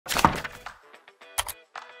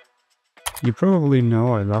You probably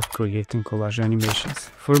know I love creating collage animations.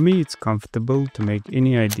 For me, it's comfortable to make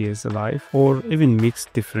any ideas alive or even mix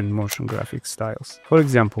different motion graphic styles. For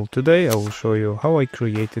example, today I will show you how I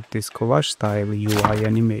created this collage style UI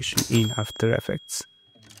animation in After Effects.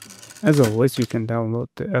 As always, you can download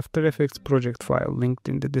the After Effects project file linked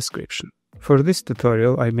in the description. For this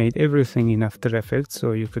tutorial, I made everything in After Effects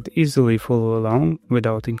so you could easily follow along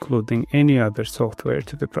without including any other software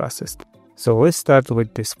to the process. So let's start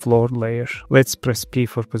with this floor layer. Let's press P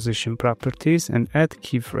for position properties and add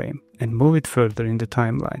keyframe and move it further in the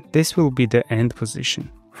timeline. This will be the end position.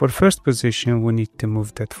 For first position, we need to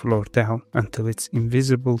move that floor down until it's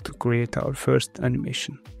invisible to create our first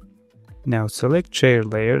animation. Now select chair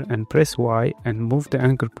layer and press Y and move the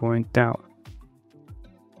anchor point down.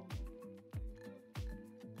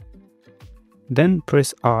 Then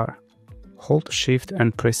press R, hold Shift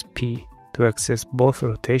and press P to access both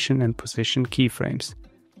rotation and position keyframes.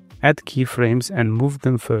 Add keyframes and move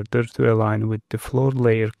them further to align with the floor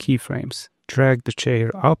layer keyframes. Drag the chair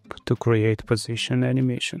up to create position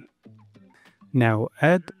animation. Now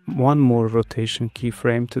add one more rotation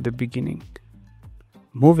keyframe to the beginning.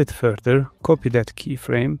 Move it further, copy that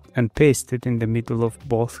keyframe and paste it in the middle of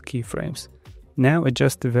both keyframes. Now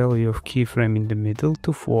adjust the value of keyframe in the middle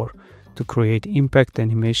to 4 to create impact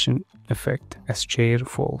animation effect as chair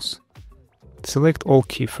falls. Select all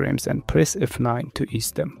keyframes and press F9 to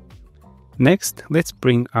ease them. Next, let's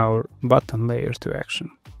bring our button layer to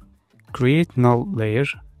action. Create null layer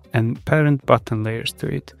and parent button layers to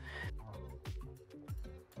it.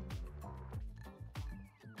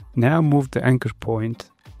 Now move the anchor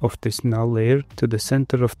point of this null layer to the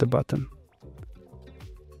center of the button.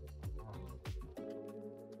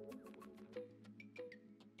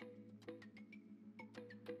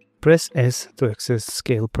 Press S to access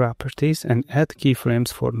scale properties and add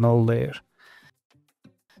keyframes for null layer.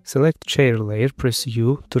 Select chair layer, press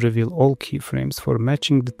U to reveal all keyframes for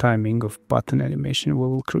matching the timing of button animation we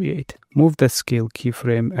will create. Move the scale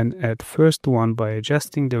keyframe and add first one by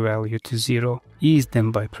adjusting the value to 0. Ease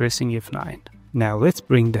them by pressing F9. Now let's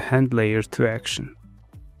bring the hand layer to action.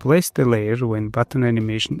 Place the layer when button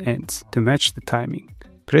animation ends to match the timing.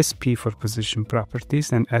 Press P for position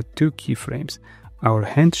properties and add 2 keyframes. Our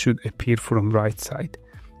hand should appear from right side.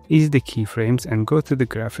 Ease the keyframes and go to the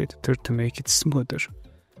graph editor to make it smoother.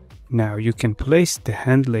 Now you can place the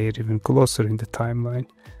hand layer even closer in the timeline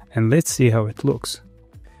and let's see how it looks.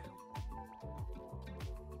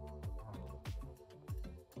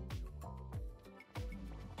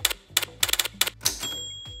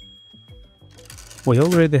 We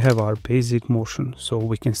already have our basic motion, so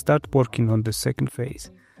we can start working on the second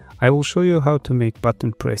phase. I will show you how to make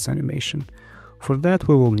button press animation. For that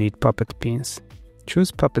we will need puppet pins. Choose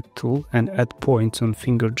puppet tool and add points on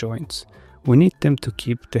finger joints. We need them to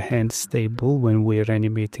keep the hand stable when we are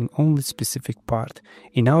animating only specific part,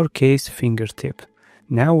 in our case fingertip.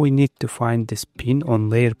 Now we need to find this pin on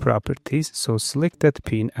layer properties, so select that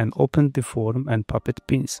pin and open the form and puppet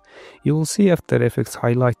pins. You will see After Effects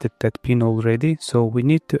highlighted that pin already, so we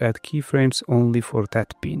need to add keyframes only for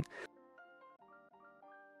that pin.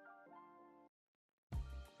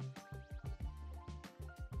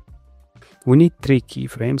 We need 3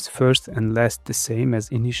 keyframes, first and last the same as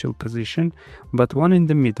initial position, but one in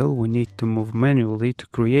the middle we need to move manually to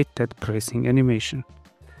create that pressing animation.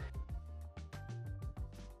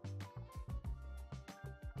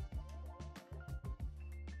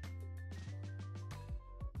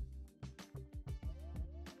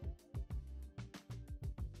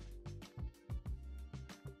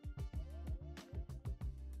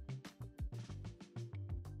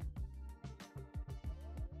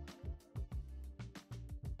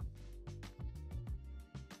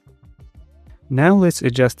 Now let's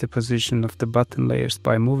adjust the position of the button layers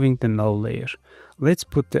by moving the null layer. Let's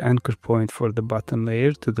put the anchor point for the button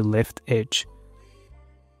layer to the left edge.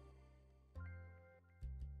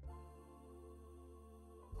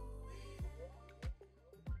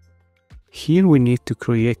 Here we need to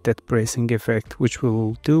create that pressing effect, which we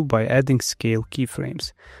will do by adding scale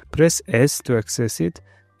keyframes. Press S to access it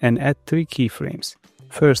and add 3 keyframes.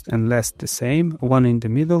 First and last the same, one in the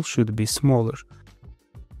middle should be smaller.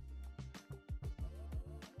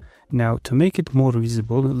 Now to make it more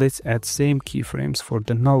visible, let's add same keyframes for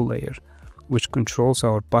the null layer, which controls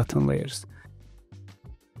our button layers.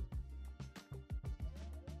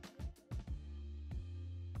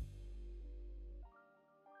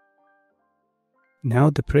 Now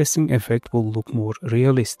the pressing effect will look more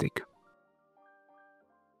realistic.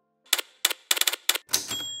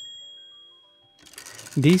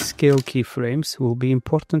 These scale keyframes will be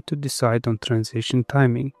important to decide on transition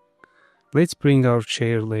timing. Let's bring our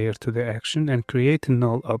chair layer to the action and create a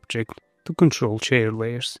null object to control chair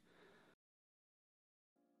layers.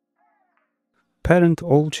 Parent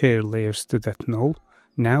all chair layers to that null.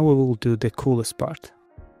 Now we will do the coolest part.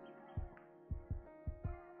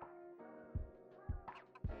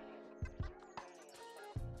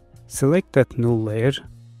 Select that null layer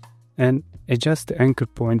and adjust the anchor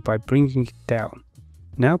point by bringing it down.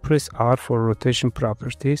 Now press R for rotation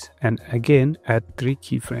properties and again add 3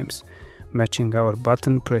 keyframes, matching our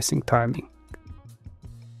button pressing timing.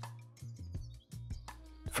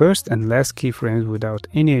 First and last keyframes without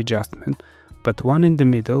any adjustment, but one in the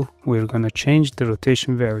middle. We're gonna change the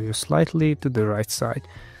rotation value slightly to the right side,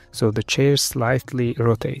 so the chair slightly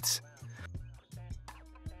rotates.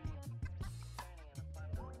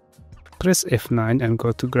 Press F9 and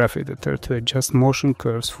go to Graph Editor to adjust motion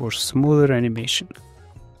curves for smoother animation.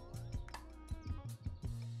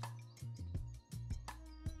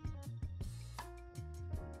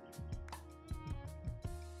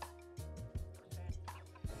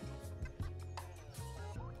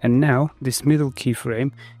 And now this middle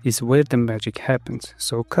keyframe is where the magic happens,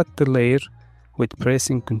 so cut the layer with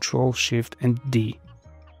pressing Ctrl, Shift and D.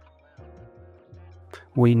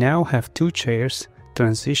 We now have 2 chairs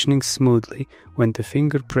transitioning smoothly when the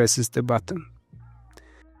finger presses the button.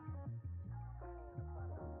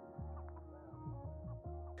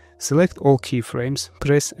 Select all keyframes,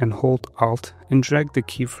 press and hold Alt and drag the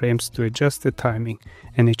keyframes to adjust the timing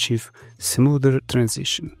and achieve smoother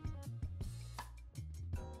transition.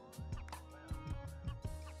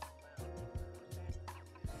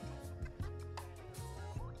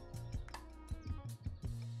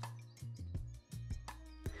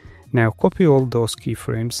 Now copy all those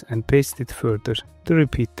keyframes and paste it further to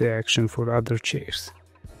repeat the action for other chairs.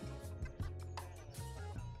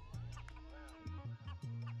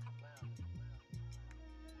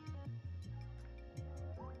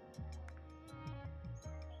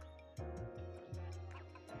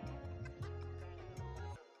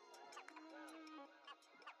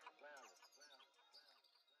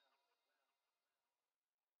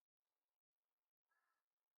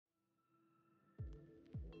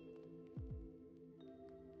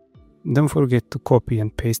 Don't forget to copy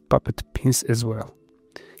and paste puppet pins as well.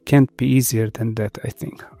 Can't be easier than that, I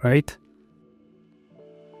think, right?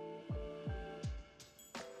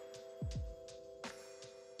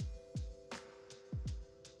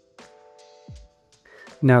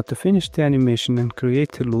 Now to finish the animation and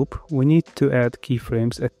create a loop, we need to add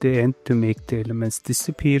keyframes at the end to make the elements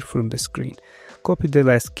disappear from the screen. Copy the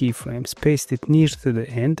last keyframes, paste it near to the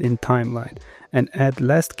end in timeline, and add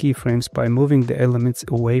last keyframes by moving the elements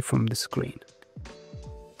away from the screen.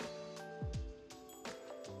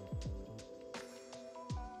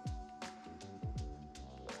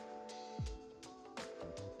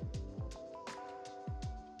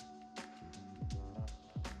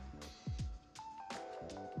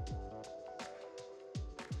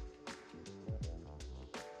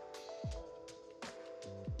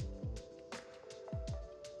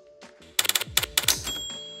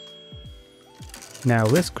 Now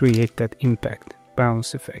let's create that impact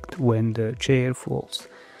bounce effect when the chair falls.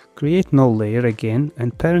 Create null layer again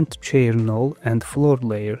and parent chair null and floor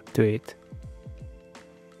layer to it.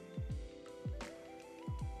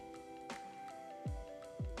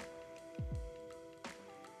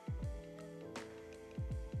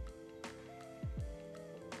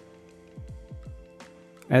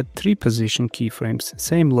 Add 3 position keyframes,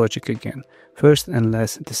 same logic again, first and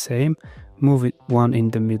last the same, move it one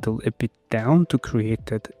in the middle a bit down to create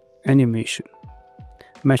that animation.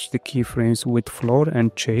 Match the keyframes with floor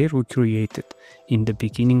and chair we created in the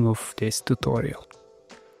beginning of this tutorial.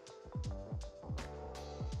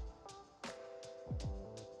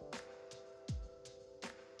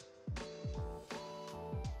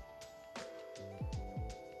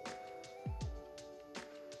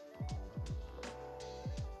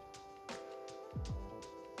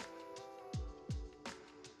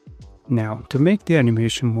 Now, to make the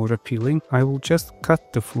animation more appealing, I will just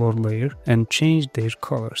cut the floor layer and change their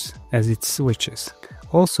colors as it switches.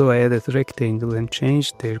 Also, I added rectangle and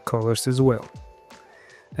changed their colors as well.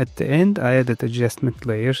 At the end, I added adjustment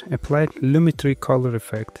layer, applied Lumetri color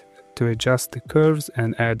effect to adjust the curves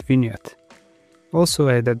and add vignette. Also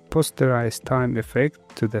added posterized time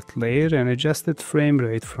effect to that layer and adjusted frame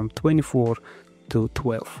rate from 24 to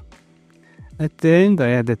 12. At the end, I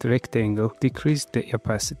added rectangle, decreased the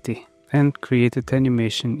opacity, and created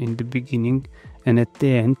animation in the beginning and at the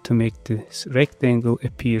end to make this rectangle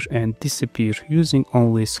appear and disappear using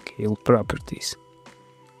only scale properties.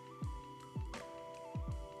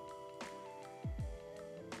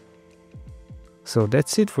 So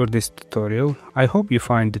that's it for this tutorial. I hope you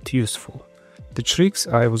find it useful. The tricks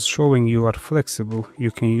I was showing you are flexible.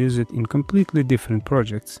 You can use it in completely different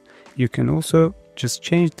projects. You can also just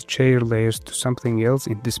change the chair layers to something else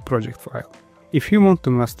in this project file. If you want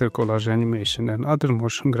to master collage animation and other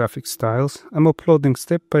motion graphic styles, I'm uploading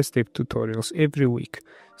step-by-step tutorials every week.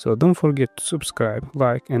 So don't forget to subscribe,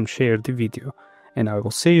 like and share the video. And I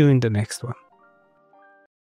will see you in the next one.